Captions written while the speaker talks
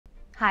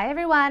Hi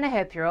everyone, I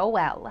hope you're all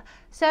well.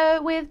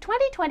 So with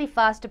 2020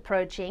 fast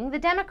approaching, the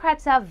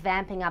Democrats are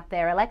vamping up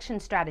their election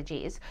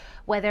strategies.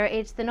 Whether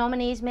it's the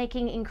nominees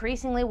making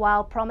increasingly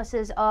wild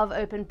promises of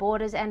open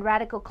borders and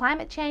radical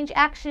climate change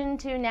action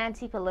to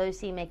Nancy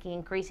Pelosi making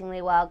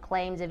increasingly wild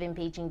claims of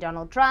impeaching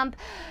Donald Trump,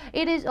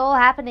 it is all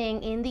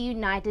happening in the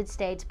United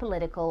States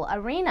political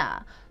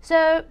arena.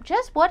 So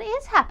just what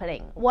is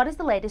happening? What is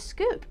the latest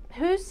scoop?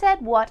 Who said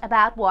what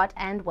about what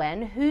and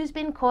when? Who's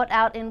been caught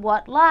out in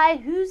what lie?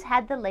 Who's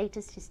had the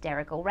latest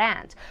hysterical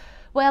rant?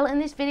 Well, in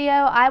this video,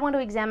 I want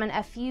to examine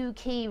a few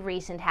key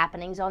recent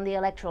happenings on the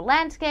electoral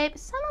landscape,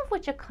 some of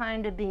which are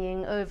kind of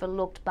being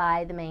overlooked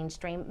by the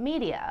mainstream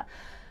media.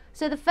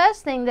 So the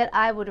first thing that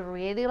I would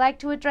really like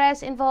to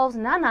address involves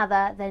none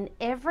other than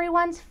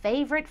everyone's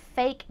favorite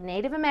fake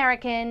Native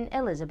American,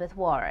 Elizabeth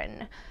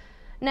Warren.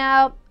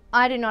 Now,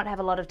 I do not have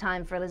a lot of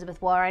time for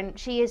Elizabeth Warren.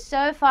 She is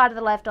so far to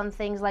the left on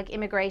things like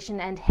immigration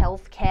and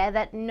health care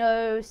that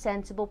no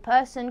sensible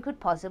person could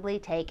possibly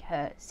take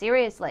her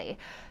seriously.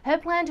 Her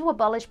plan to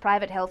abolish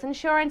private health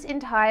insurance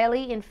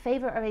entirely in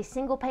favor of a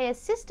single-payer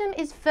system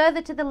is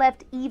further to the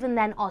left even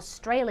than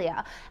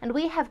Australia, and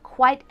we have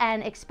quite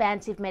an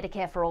expansive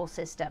Medicare for all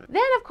system.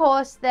 Then, of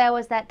course, there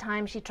was that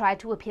time she tried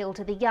to appeal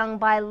to the young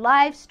by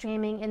live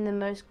streaming in the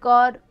most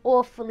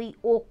god-awfully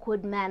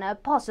awkward manner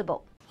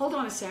possible. Hold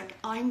on a sec.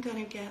 I'm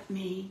going to get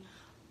me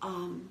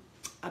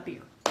a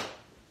beer.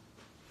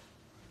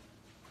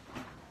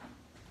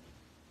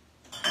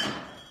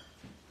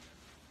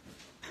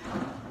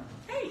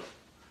 Hey,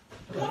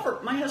 Glover,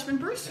 my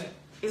husband Bruce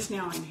is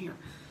now in here.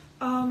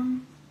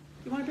 You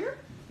want a beer?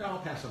 No, I'll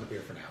pass on the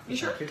beer for now. You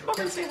sure? Come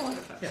over and say hello to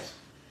folks. Yes.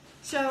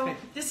 So,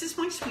 this is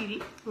my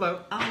sweetie. Hello.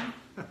 And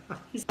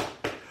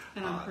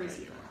I'm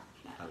crazy.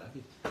 I love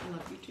you. I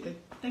love you too.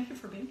 Thank you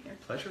for being here.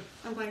 Pleasure.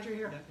 I'm glad you're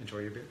here. Yeah, enjoy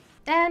your beer.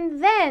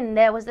 And then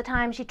there was the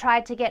time she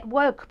tried to get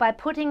woke by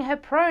putting her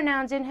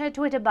pronouns in her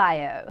Twitter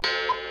bio.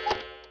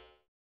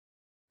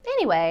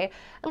 Anyway,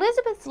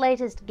 Elizabeth's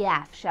latest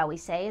gaffe, shall we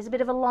say, is a bit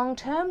of a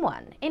long-term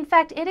one. In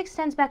fact, it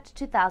extends back to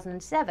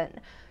 2007.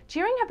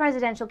 During her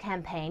presidential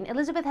campaign,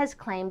 Elizabeth has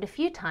claimed a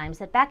few times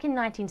that back in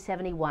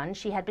 1971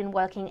 she had been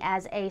working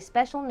as a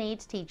special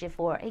needs teacher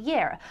for a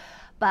year.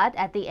 But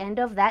at the end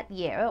of that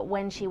year,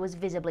 when she was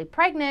visibly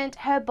pregnant,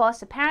 her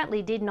boss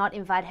apparently did not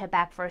invite her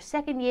back for a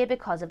second year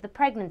because of the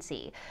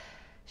pregnancy.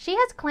 She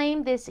has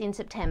claimed this in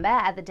September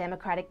at the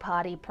Democratic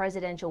Party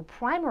presidential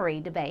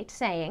primary debate,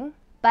 saying,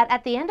 "But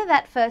at the end of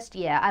that first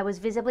year, I was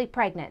visibly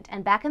pregnant,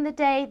 and back in the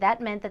day, that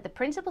meant that the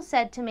principal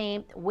said to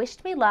me,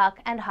 wished me luck,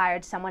 and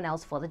hired someone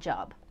else for the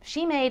job."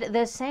 She made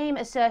the same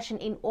assertion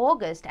in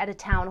August at a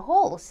town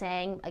hall,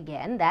 saying,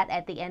 again, that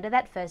at the end of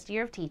that first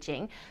year of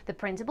teaching, the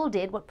principal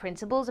did what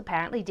principals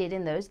apparently did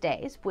in those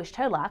days, wished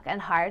her luck, and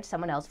hired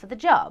someone else for the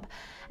job.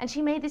 And she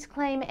made this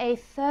claim a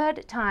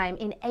third time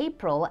in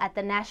April at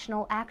the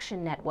National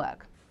Action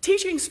Network.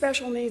 Teaching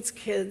special needs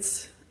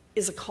kids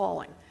is a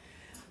calling,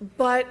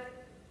 but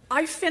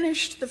I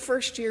finished the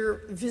first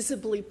year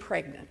visibly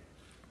pregnant,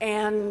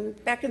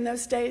 and back in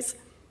those days,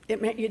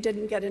 it meant you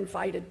didn't get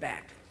invited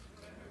back.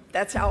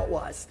 That's how it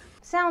was.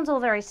 Sounds all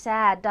very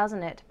sad,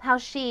 doesn't it? How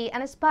she,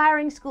 an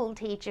aspiring school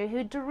teacher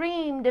who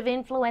dreamed of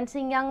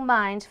influencing young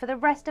minds for the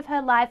rest of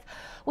her life,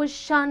 was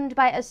shunned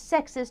by a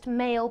sexist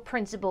male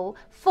principal,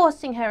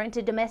 forcing her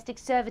into domestic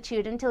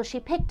servitude until she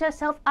picked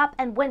herself up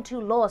and went to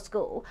law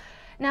school.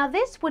 Now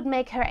this would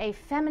make her a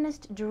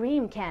feminist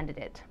dream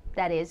candidate.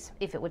 That is,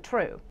 if it were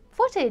true.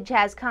 Footage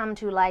has come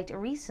to light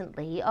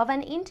recently of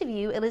an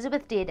interview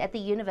Elizabeth did at the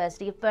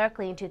University of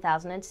Berkeley in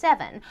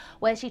 2007,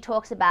 where she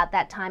talks about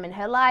that time in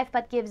her life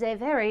but gives a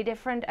very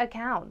different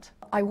account.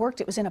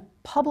 It was in a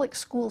public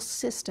school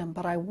system,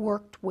 but I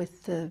worked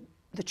with the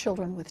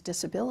children with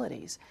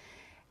disabilities.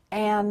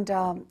 And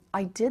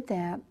I did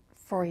that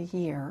for a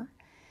year.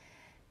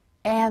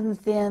 And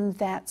then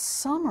that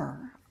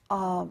summer,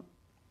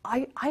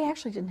 I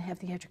actually didn't have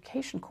the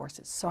education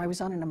courses, so I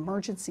was on an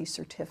emergency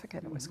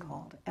certificate, it was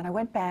called. And I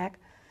went back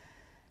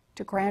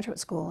to graduate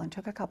school and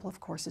took a couple of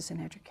courses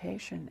in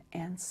education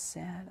and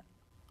said,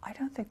 I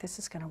don't think this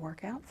is going to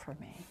work out for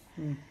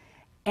me.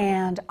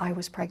 And I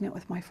was pregnant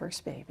with my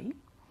first baby.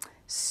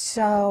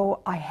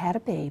 So I had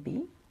a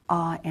baby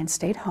and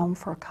stayed home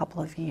for a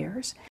couple of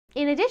years.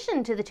 In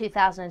addition to the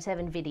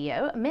 2007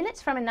 video, minutes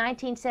from a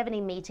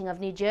 1970 meeting of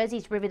New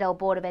Jersey's Riverdale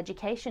Board of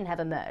Education have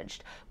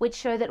emerged, which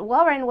show that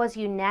Warren was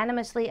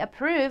unanimously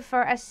approved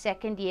for a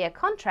second-year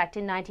contract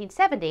in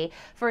 1970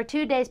 for a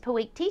 2 days per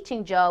week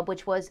teaching job,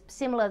 which was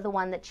similar to the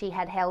one that she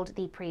had held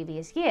the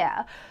previous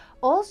year.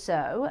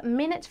 Also,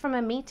 minutes from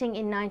a meeting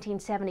in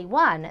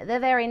 1971, the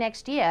very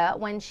next year,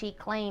 when she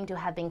claimed to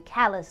have been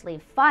callously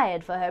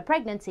fired for her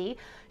pregnancy,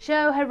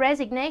 show her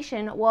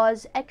resignation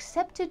was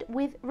accepted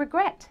with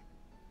regret.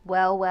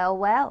 Well, well,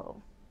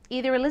 well.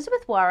 Either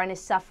Elizabeth Warren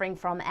is suffering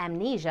from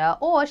amnesia,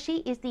 or she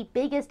is the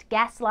biggest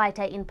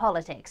gaslighter in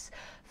politics.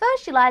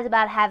 First, she lies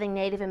about having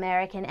Native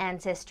American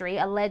ancestry,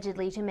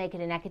 allegedly to make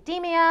it in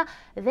academia.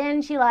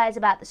 Then she lies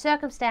about the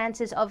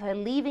circumstances of her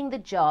leaving the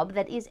job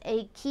that is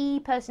a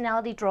key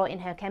personality draw in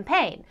her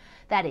campaign.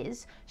 That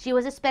is, she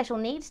was a special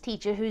needs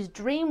teacher whose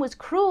dream was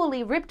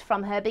cruelly ripped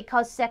from her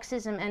because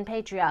sexism and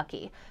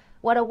patriarchy.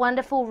 What a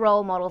wonderful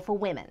role model for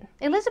women.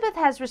 Elizabeth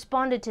has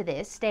responded to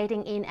this,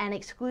 stating in an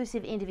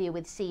exclusive interview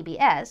with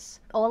CBS,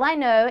 "All I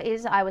know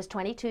is I was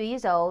 22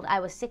 years old, I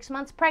was 6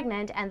 months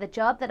pregnant, and the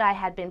job that I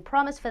had been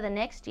promised for the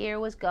next year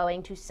was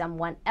going to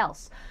someone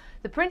else.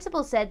 The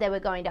principal said they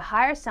were going to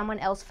hire someone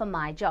else for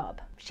my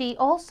job." She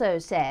also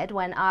said,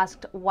 when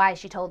asked why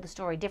she told the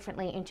story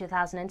differently in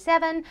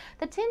 2007,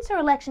 that since her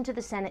election to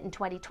the Senate in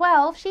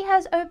 2012, she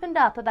has opened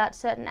up about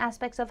certain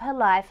aspects of her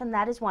life, and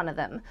that is one of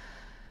them.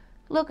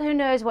 Look, who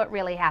knows what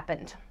really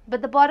happened?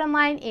 But the bottom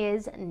line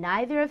is,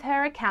 neither of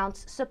her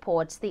accounts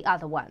supports the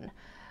other one.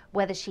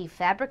 Whether she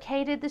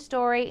fabricated the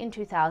story in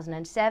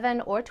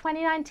 2007 or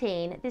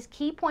 2019, this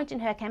key point in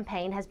her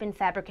campaign has been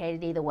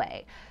fabricated either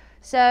way.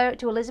 So,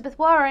 to Elizabeth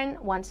Warren,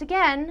 once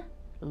again,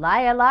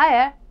 liar,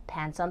 liar,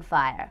 pants on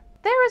fire.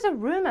 There is a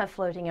rumor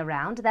floating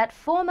around that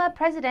former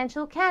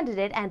presidential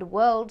candidate and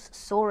world's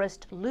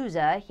sorest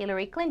loser,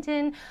 Hillary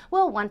Clinton,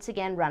 will once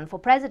again run for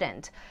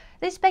president.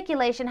 This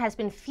speculation has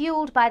been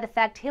fueled by the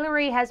fact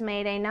Hillary has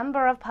made a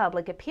number of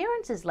public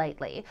appearances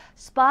lately,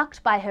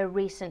 sparked by her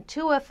recent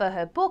tour for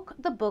her book,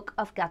 The Book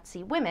of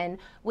Gutsy Women,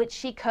 which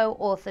she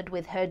co-authored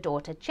with her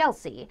daughter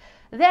Chelsea.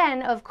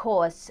 Then, of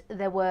course,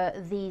 there were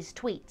these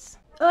tweets.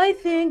 "I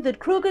think that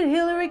crooked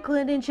Hillary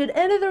Clinton should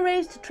enter the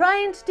race to try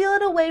and steal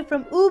it away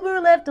from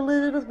uber-left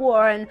Elizabeth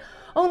Warren.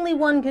 Only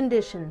one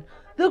condition.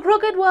 The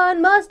crooked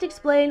one must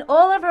explain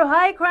all of her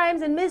high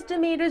crimes and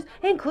misdemeanors,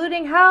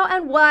 including how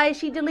and why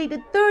she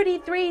deleted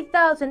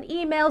 33,000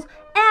 emails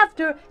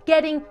after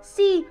getting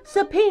C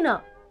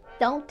subpoena."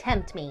 Don't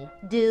tempt me.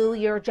 Do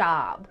your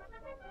job.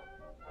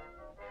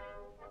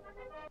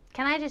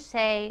 Can I just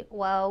say,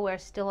 while we're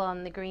still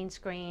on the green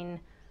screen,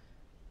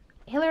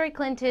 Hillary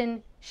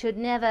Clinton should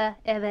never,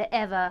 ever,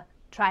 ever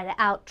try to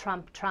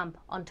out-Trump Trump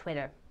on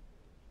Twitter.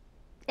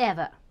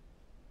 Ever.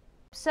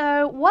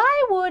 So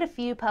why would a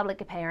few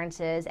public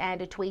appearances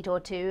and a tweet or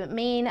two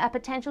mean a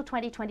potential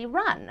 2020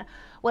 run?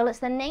 Well, it's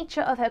the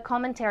nature of her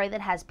commentary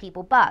that has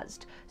people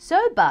buzzed.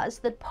 So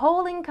buzzed that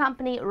polling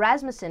company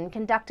Rasmussen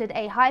conducted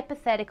a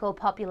hypothetical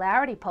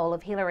popularity poll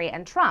of Hillary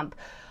and Trump,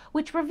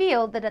 which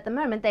revealed that at the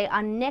moment they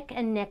are neck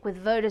and neck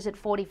with voters at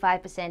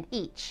 45%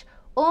 each.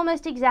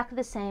 Almost exactly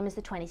the same as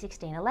the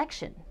 2016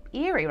 election.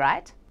 Eerie,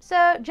 right?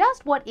 So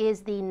just what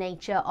is the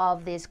nature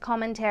of this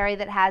commentary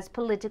that has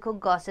political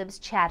gossips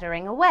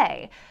chattering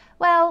away?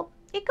 Well,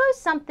 it goes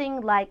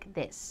something like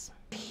this.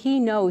 He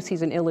knows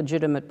he's an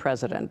illegitimate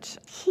president.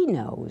 He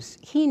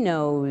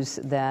knows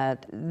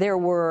that there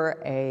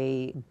were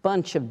a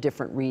bunch of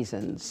different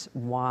reasons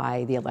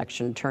why the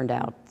election turned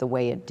out the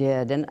way it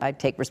did. And I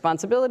take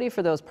responsibility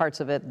for those parts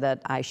of it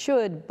that I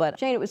should. But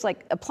Jane, it was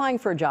like applying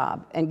for a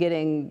job and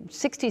getting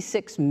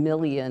 66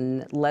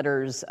 million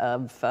letters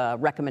of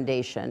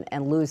recommendation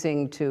and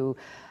losing to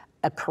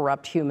a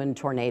corrupt human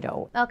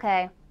tornado.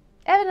 Okay.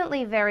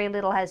 Evidently, very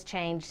little has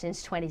changed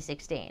since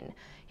 2016.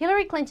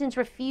 Hillary Clinton's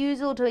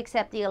refusal to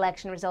accept the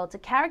election results are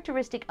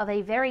characteristic of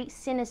a very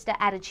sinister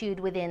attitude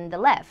within the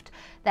left.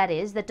 That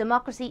is, that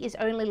democracy is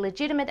only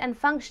legitimate and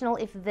functional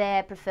if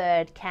their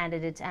preferred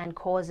candidates and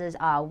causes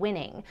are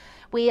winning.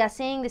 We are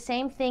seeing the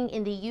same thing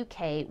in the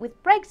UK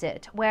with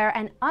Brexit, where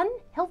an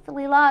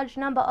unhealthily large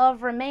number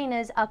of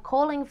Remainers are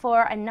calling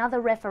for another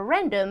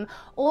referendum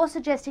or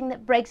suggesting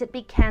that Brexit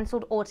be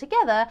cancelled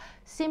altogether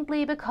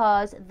simply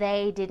because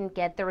they didn't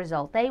get the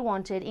result they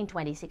wanted in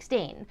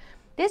 2016.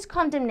 This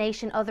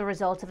condemnation of the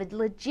results of a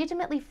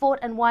legitimately fought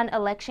and won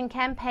election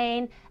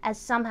campaign as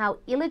somehow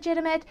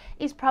illegitimate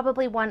is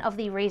probably one of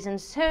the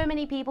reasons so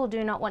many people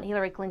do not want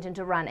Hillary Clinton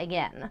to run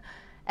again.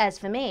 As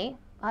for me,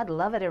 I'd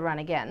love her to run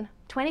again.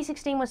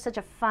 2016 was such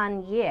a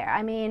fun year.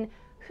 I mean,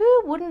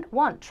 who wouldn't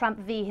want Trump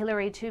v.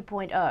 Hillary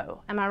 2.0?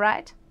 Am I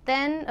right?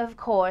 Then, of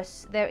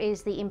course, there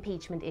is the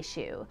impeachment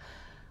issue.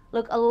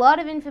 Look, a lot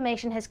of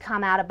information has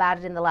come out about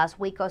it in the last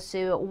week or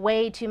so,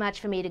 way too much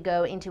for me to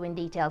go into in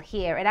detail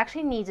here. It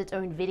actually needs its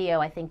own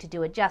video, I think, to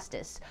do it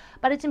justice.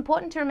 But it's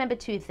important to remember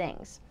two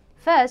things.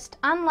 First,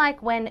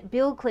 unlike when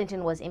Bill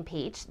Clinton was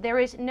impeached, there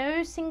is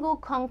no single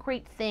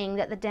concrete thing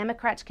that the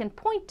Democrats can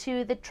point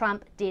to that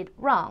Trump did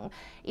wrong.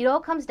 It all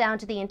comes down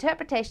to the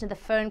interpretation of the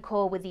phone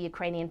call with the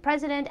Ukrainian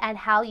president and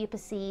how you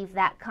perceive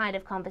that kind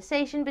of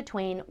conversation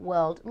between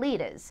world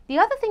leaders. The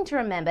other thing to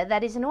remember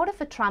that is in order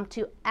for Trump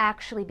to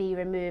actually be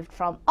removed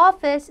from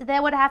office,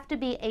 there would have to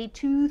be a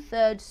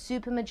 2/3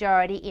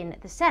 supermajority in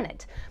the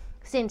Senate.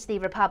 Since the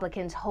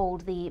Republicans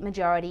hold the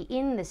majority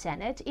in the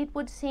Senate, it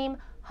would seem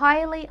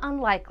highly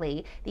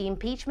unlikely the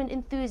impeachment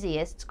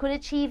enthusiasts could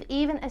achieve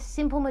even a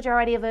simple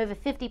majority of over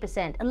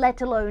 50%,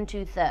 let alone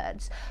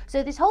 2/3.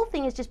 So this whole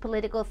thing is just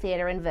political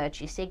theater and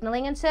virtue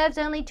signaling and serves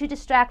only to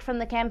distract from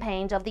the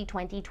campaigns of the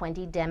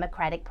 2020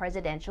 Democratic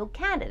presidential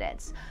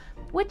candidates.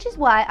 Which is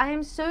why I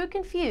am so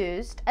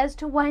confused as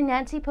to why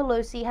Nancy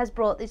Pelosi has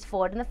brought this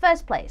forward in the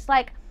first place.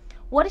 Like,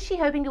 what is she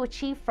hoping to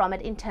achieve from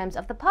it in terms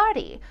of the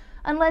party?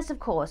 Unless, of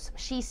course,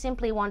 she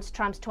simply wants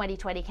Trump's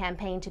 2020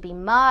 campaign to be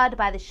marred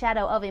by the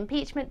shadow of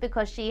impeachment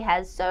because she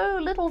has so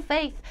little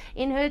faith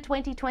in her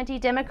 2020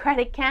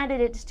 Democratic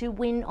candidates to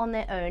win on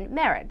their own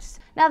merits.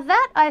 Now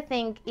that, I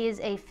think, is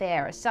a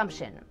fair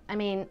assumption. I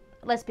mean,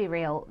 let's be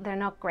real, they're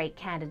not great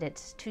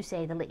candidates, to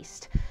say the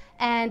least.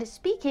 And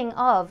speaking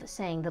of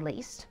saying the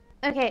least,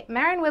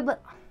 Marianne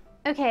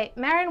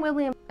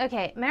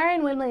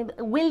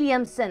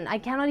Williamson. I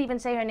cannot even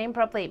say her name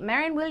properly.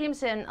 Marianne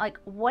Williamson, like,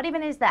 what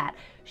even is that?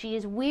 She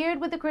is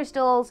weird with the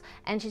crystals,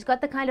 and she's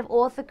got the kind of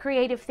author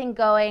creative thing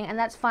going, and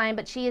that's fine,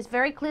 but she is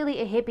very clearly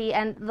a hippie,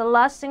 and the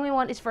last thing we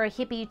want is for a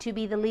hippie to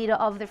be the leader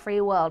of the free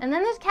world. And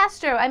then there's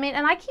Castro. I mean,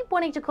 and I keep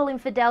wanting to call him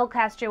Fidel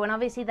Castro, and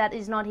obviously that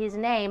is not his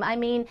name. I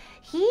mean,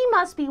 he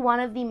must be one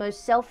of the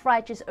most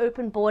self-righteous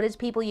open borders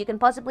people you can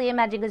possibly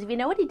imagine, because if you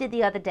know what he did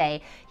the other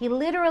day, he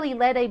literally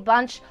led a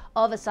bunch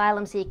of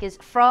asylum seekers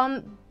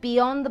from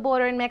beyond the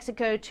border in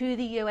Mexico to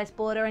the US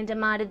border and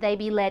demanded they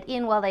be let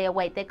in while they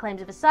await their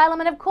claims of asylum.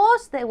 And of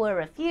course they were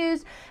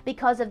refused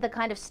because of the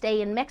kind of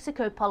stay in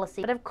Mexico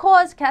policy. But of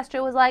course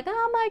Castro was like,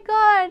 oh my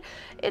God,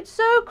 it's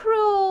so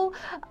cruel.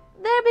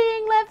 They're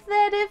being left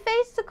there to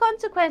face the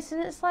consequences.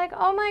 And it's like,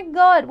 oh my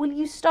God, will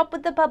you stop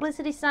with the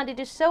publicity stunt? It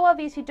is so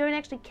obvious you don't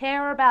actually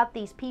care about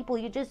these people.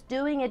 You're just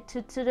doing it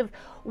to sort of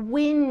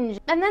whinge.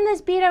 And then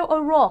there's Beto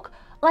O'Rourke.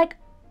 Like,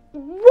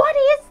 what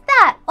is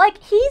that? Like,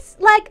 he's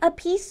like a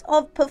piece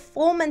of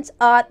performance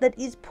art that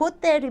is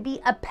put there to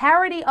be a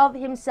parody of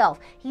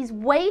himself. He's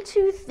way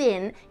too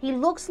thin. He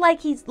looks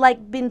like he's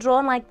like been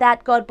drawn like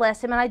that, God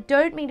bless him. And I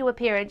don't mean to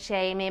appearance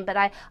shame him, but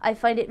I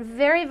find it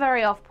very,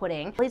 very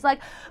off-putting. He's like,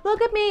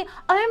 look at me,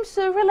 I am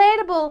so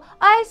relatable.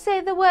 I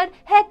say the word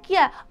heck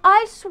yeah.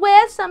 I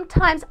swear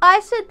sometimes. I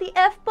said the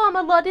F-bomb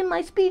a lot in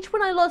my speech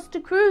when I lost to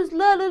Cruz,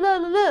 la la la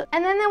la la.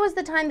 And then there was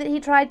the time that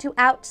he tried to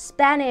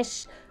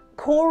out-Spanish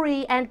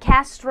Cory and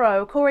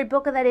Castro, Cory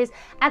Booker that is,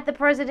 at the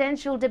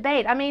presidential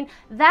debate. I mean,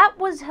 that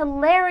was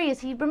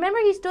hilarious. Remember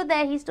he stood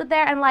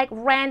there and like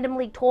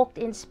randomly talked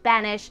in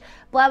Spanish,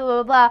 blah,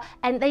 blah, blah, blah.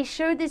 And they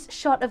showed this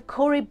shot of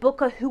Cory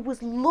Booker who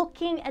was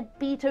looking at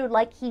Beto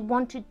like he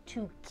wanted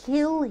to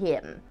kill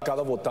him.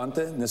 Cada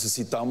votante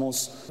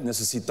necesitamos.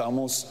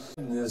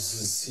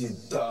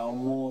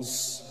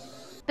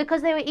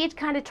 Because they were each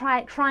kind of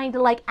trying to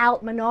like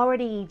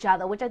out-minority each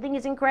other, which I think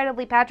is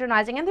incredibly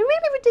patronizing. And the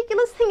really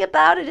ridiculous thing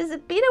about it is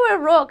that Beto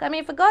O'Rourke, I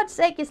mean, for God's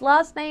sake, his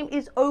last name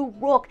is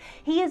O'Rourke.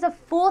 He is a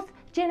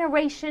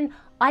fourth-generation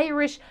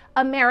Irish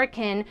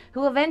American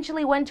who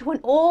eventually went to an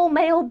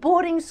all-male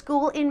boarding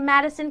school in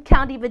Madison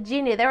County,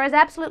 Virginia. There is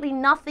absolutely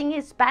nothing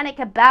Hispanic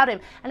about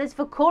him. And as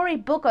for Cory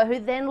Booker, who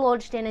then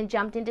launched in and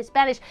jumped into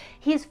Spanish,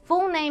 his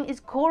full name is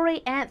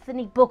Cory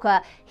Anthony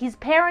Booker. His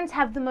parents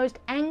have the most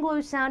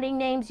Anglo-sounding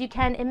names you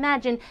can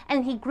imagine,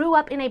 and he grew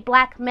up in a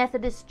Black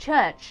Methodist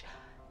church.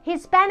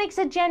 Hispanics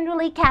are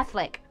generally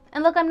Catholic.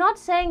 And look, I'm not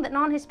saying that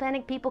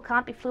non-Hispanic people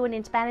can't be fluent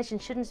in Spanish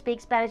and shouldn't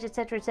speak Spanish,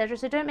 etc.,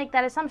 so don't make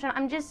that assumption.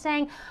 I'm just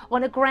saying,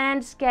 on a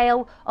grand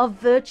scale of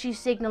virtue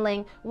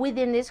signaling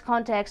within this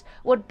context,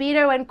 what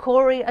Beto and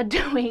Cory are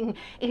doing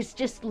is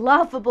just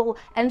laughable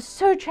and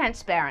so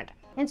transparent.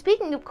 And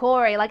speaking of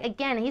Cory, like,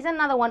 again, he's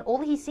another one.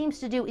 All he seems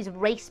to do is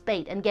race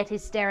bait and get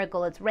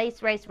hysterical. It's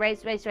race, race,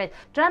 race, race, race.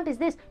 Trump is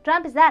this,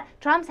 Trump is that,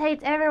 Trump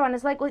hates everyone.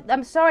 It's like, well,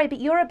 I'm sorry,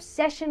 but your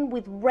obsession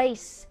with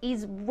race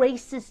is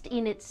racist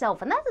in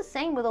itself. And that's the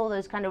same with all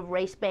those kind of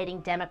race baiting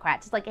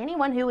Democrats. It's like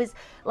anyone who is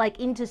like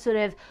into sort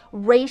of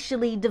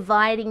racially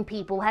dividing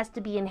people has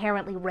to be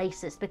inherently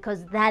racist,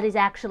 because that is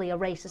actually a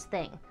racist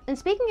thing. And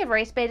speaking of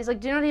race bait, it's like,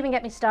 do not even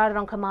get me started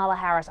on Kamala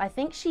Harris. I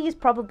think she is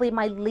probably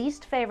my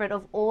least favorite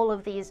of all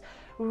of these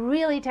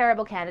really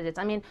terrible candidates.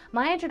 I mean,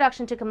 my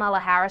introduction to Kamala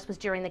Harris was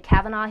during the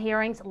Kavanaugh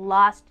hearings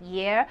last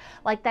year.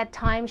 Like that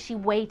time she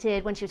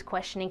waited when she was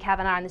questioning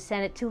Kavanaugh in the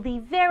Senate till the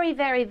very,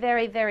 very,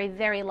 very, very,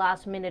 very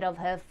last minute of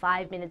her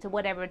 5 minutes or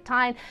whatever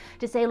time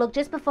to say, look,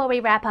 just before we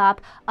wrap up,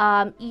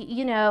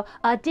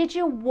 did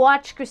you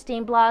watch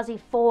Christine Blasey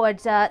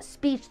Ford's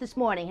speech this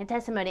morning, her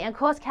testimony? And of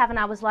course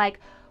Kavanaugh was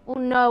like, well,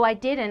 no, I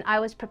didn't. I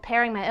was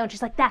preparing my own.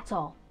 She's like, that's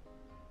all.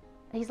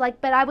 He's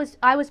like, but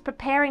I was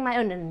preparing my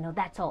own. No,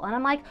 that's all. And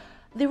I'm like,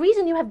 the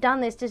reason you have done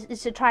this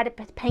is to try to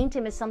paint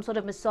him as some sort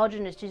of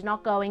misogynist who's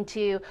not going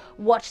to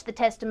watch the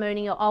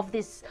testimony of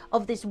this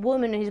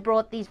woman who's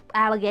brought these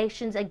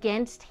allegations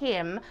against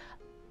him.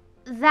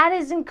 That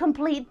is in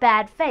complete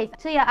bad faith.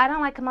 So yeah, I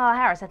don't like Kamala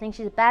Harris. I think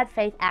she's a bad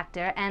faith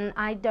actor, and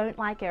I don't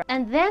like her.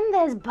 And then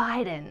there's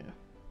Biden.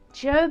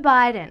 Joe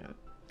Biden.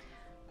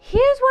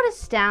 Here's what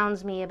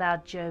astounds me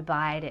about Joe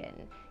Biden.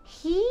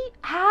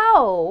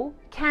 How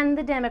can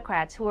the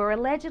Democrats, who are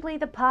allegedly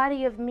the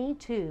party of Me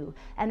Too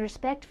and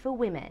respect for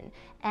women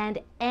and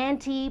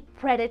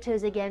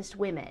anti-predators against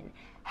women,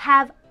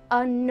 have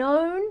a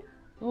known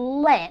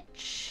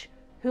lech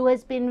who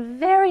has been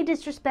very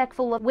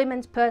disrespectful of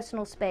women's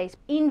personal space,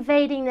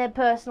 invading their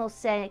personal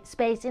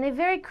space in a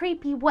very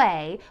creepy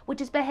way, which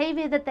is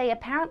behavior that they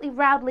apparently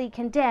roundly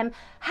condemn?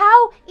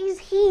 How is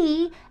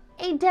he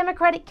a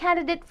Democratic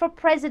candidate for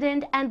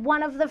president and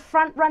one of the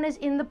front runners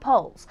in the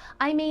polls?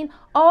 I mean,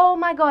 oh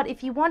my God,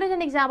 if you wanted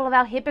an example of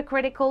how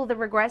hypocritical the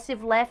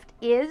regressive left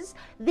is,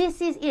 this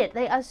is it.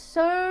 They are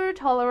so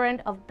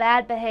tolerant of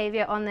bad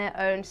behavior on their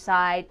own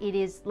side. It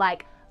is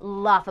like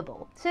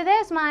laughable. So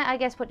there's my, I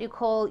guess what you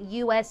call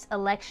US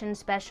election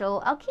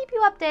special. I'll keep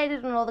you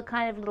updated on all the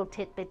kind of little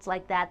tidbits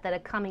like that that are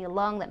coming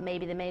along that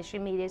maybe the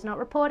mainstream media is not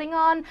reporting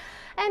on.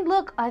 And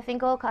look, I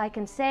think all I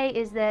can say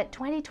is that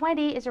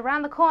 2020 is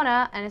around the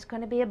corner and it's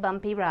going to be a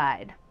bumpy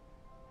ride.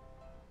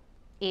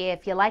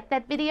 If you liked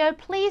that video,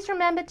 please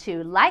remember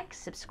to like,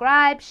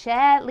 subscribe,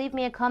 share, leave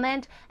me a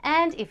comment,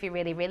 and if you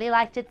really, really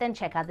liked it, then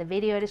check out the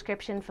video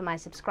description for my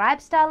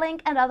subscribe star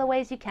link and other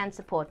ways you can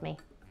support me.